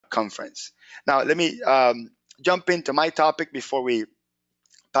conference. Now, let me jump into my topic before we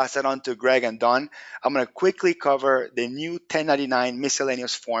pass it on to Greg and Don. I'm going to quickly cover the new 1099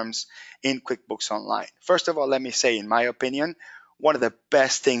 miscellaneous forms in QuickBooks Online. First of all, let me say, in my opinion, one of the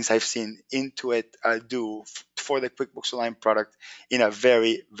best things I've seen Intuit do for the QuickBooks Online product in a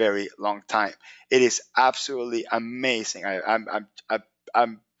very, very long time. It is absolutely amazing.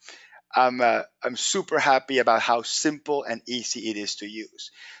 I'm super happy about how simple and easy it is to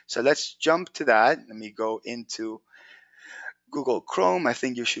use. So let's jump to that. Let me go into Google Chrome. I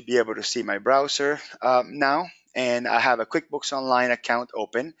think you should be able to see my browser now. And I have a QuickBooks Online account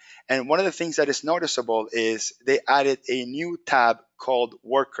open. And one of the things that is noticeable is they added a new tab called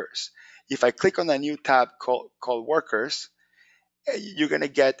Workers. If I click on the new tab called Workers, you're going to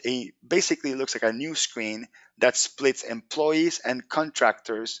get basically looks like a new screen that splits employees and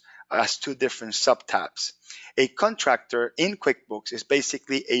contractors as two different subtabs. A contractor in QuickBooks is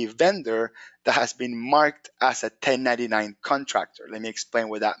basically a vendor that has been marked as a 1099 contractor. Let me explain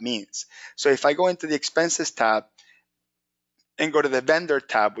what that means. So if I go into the expenses tab and go to the vendor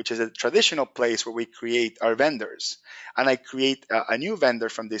tab, which is a traditional place where we create our vendors, and I create a new vendor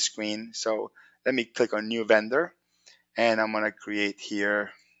from this screen. So let me click on new vendor, and I'm going to create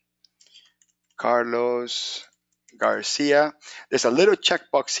here Carlos Garcia. There's a little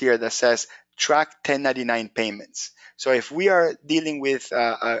checkbox here that says track 1099 payments. So if we are dealing with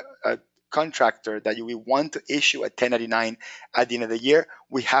a contractor that we want to issue a 1099 at the end of the year,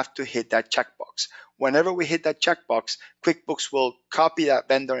 we have to hit that checkbox. Whenever we hit that checkbox, QuickBooks will copy that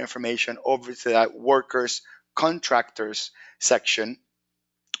vendor information over to that workers contractors section,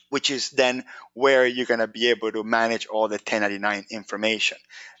 which is then where you're going to be able to manage all the 1099 information.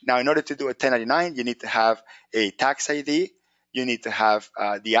 Now, in order to do a 1099, you need to have a tax ID. You need to have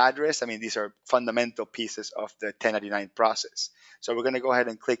the address. I mean, these are fundamental pieces of the 1099 process. So we're going to go ahead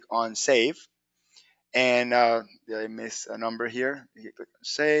and click on Save. And did I miss a number here? You click on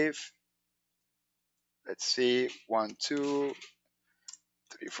Save. Let's see, 1, 2,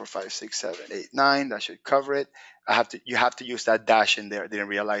 3, 4, 5, 6, 7, 8, 9. That should cover it. You have to use that dash in there. I didn't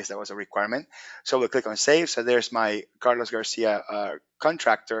realize that was a requirement. So we'll click on Save. So there's my Carlos Garcia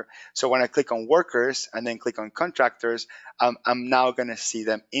contractor. So when I click on Workers and then click on Contractors, I'm now going to see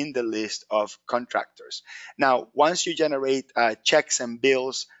them in the list of contractors. Now, once you generate checks and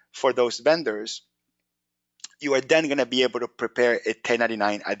bills for those vendors, you are then going to be able to prepare a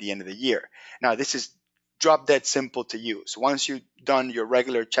 1099 at the end of the year. Now, this is drop dead simple to use. Once you've done your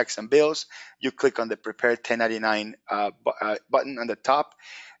regular checks and bills, you click on the Prepare 1099 button on the top.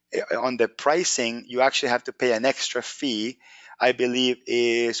 On the pricing, you actually have to pay an extra fee. I believe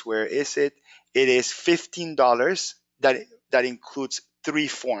is, where is it? It is $15 that includes 3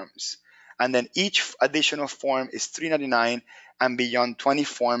 forms. And then each additional form is $3.99, and beyond 20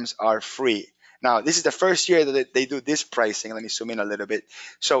 forms are free. Now, this is the first year that they do this pricing. Let me zoom in a little bit.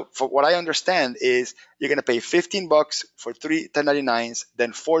 So for what I understand is you're going to pay $15 for 3 1099s,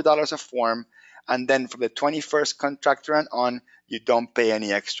 then $4 a form, and then from the 21st contractor and on, you don't pay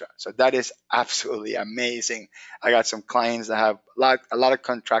any extra. So that is absolutely amazing. I got some clients that have a lot of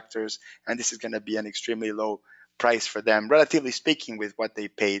contractors, and this is going to be an extremely low price for them, relatively speaking, with what they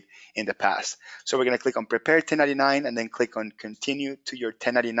paid in the past. So we're going to click on Prepare 1099 and then click on Continue to your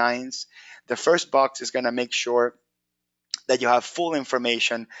 1099s. The first box is going to make sure that you have full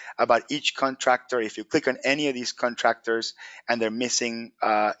information about each contractor. If you click on any of these contractors and they're missing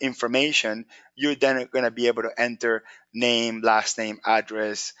information, you're then going to be able to enter name, last name,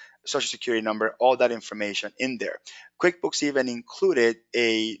 address, social security number, all that information in there. QuickBooks even included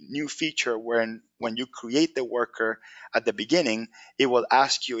a new feature when you create the worker at the beginning, it will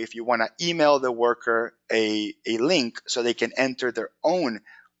ask you if you want to email the worker a link so they can enter their own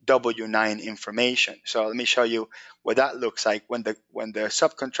W-9 information. So let me show you what that looks like. When the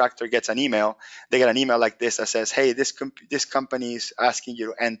subcontractor gets an email, they get an email like this that says, hey, this company is asking you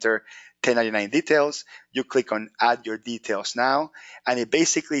to enter 1099 details. You click on Add Your Details Now, and it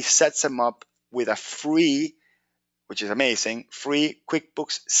basically sets them up with a free, which is amazing, free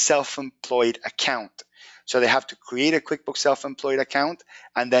QuickBooks Self-Employed account. So they have to create a QuickBooks Self-Employed account,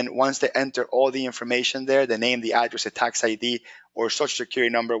 and then once they enter all the information there, the name, the address, the tax ID, or social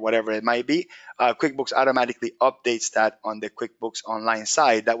security number, whatever it might be, QuickBooks automatically updates that on the QuickBooks Online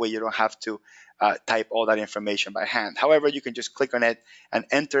side. That way you don't have to type all that information by hand. However, you can just click on it and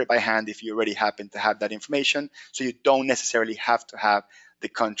enter it by hand if you already happen to have that information. So you don't necessarily have to have the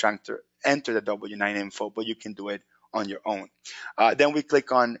contractor enter the W-9 info, but you can do it on your own. Then we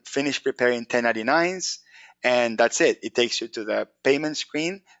click on Finish Preparing 1099s, and that's it. It takes you to the payment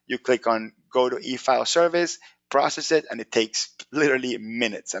screen. You click on Go to e-file service, process it, and it takes literally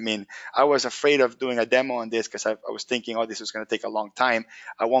minutes. I mean, I was afraid of doing a demo on this because I was thinking, oh, this was going to take a long time.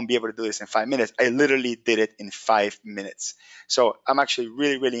 I won't be able to do this in 5 minutes. I literally did it in 5 minutes. So I'm actually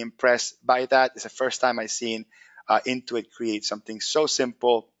really, really impressed by that. It's the first time I've seen Intuit create something so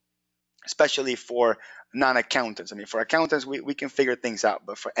simple, especially for non-accountants. I mean, for accountants, we can figure things out,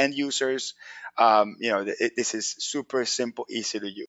 but for end users, this is super simple, easy to use.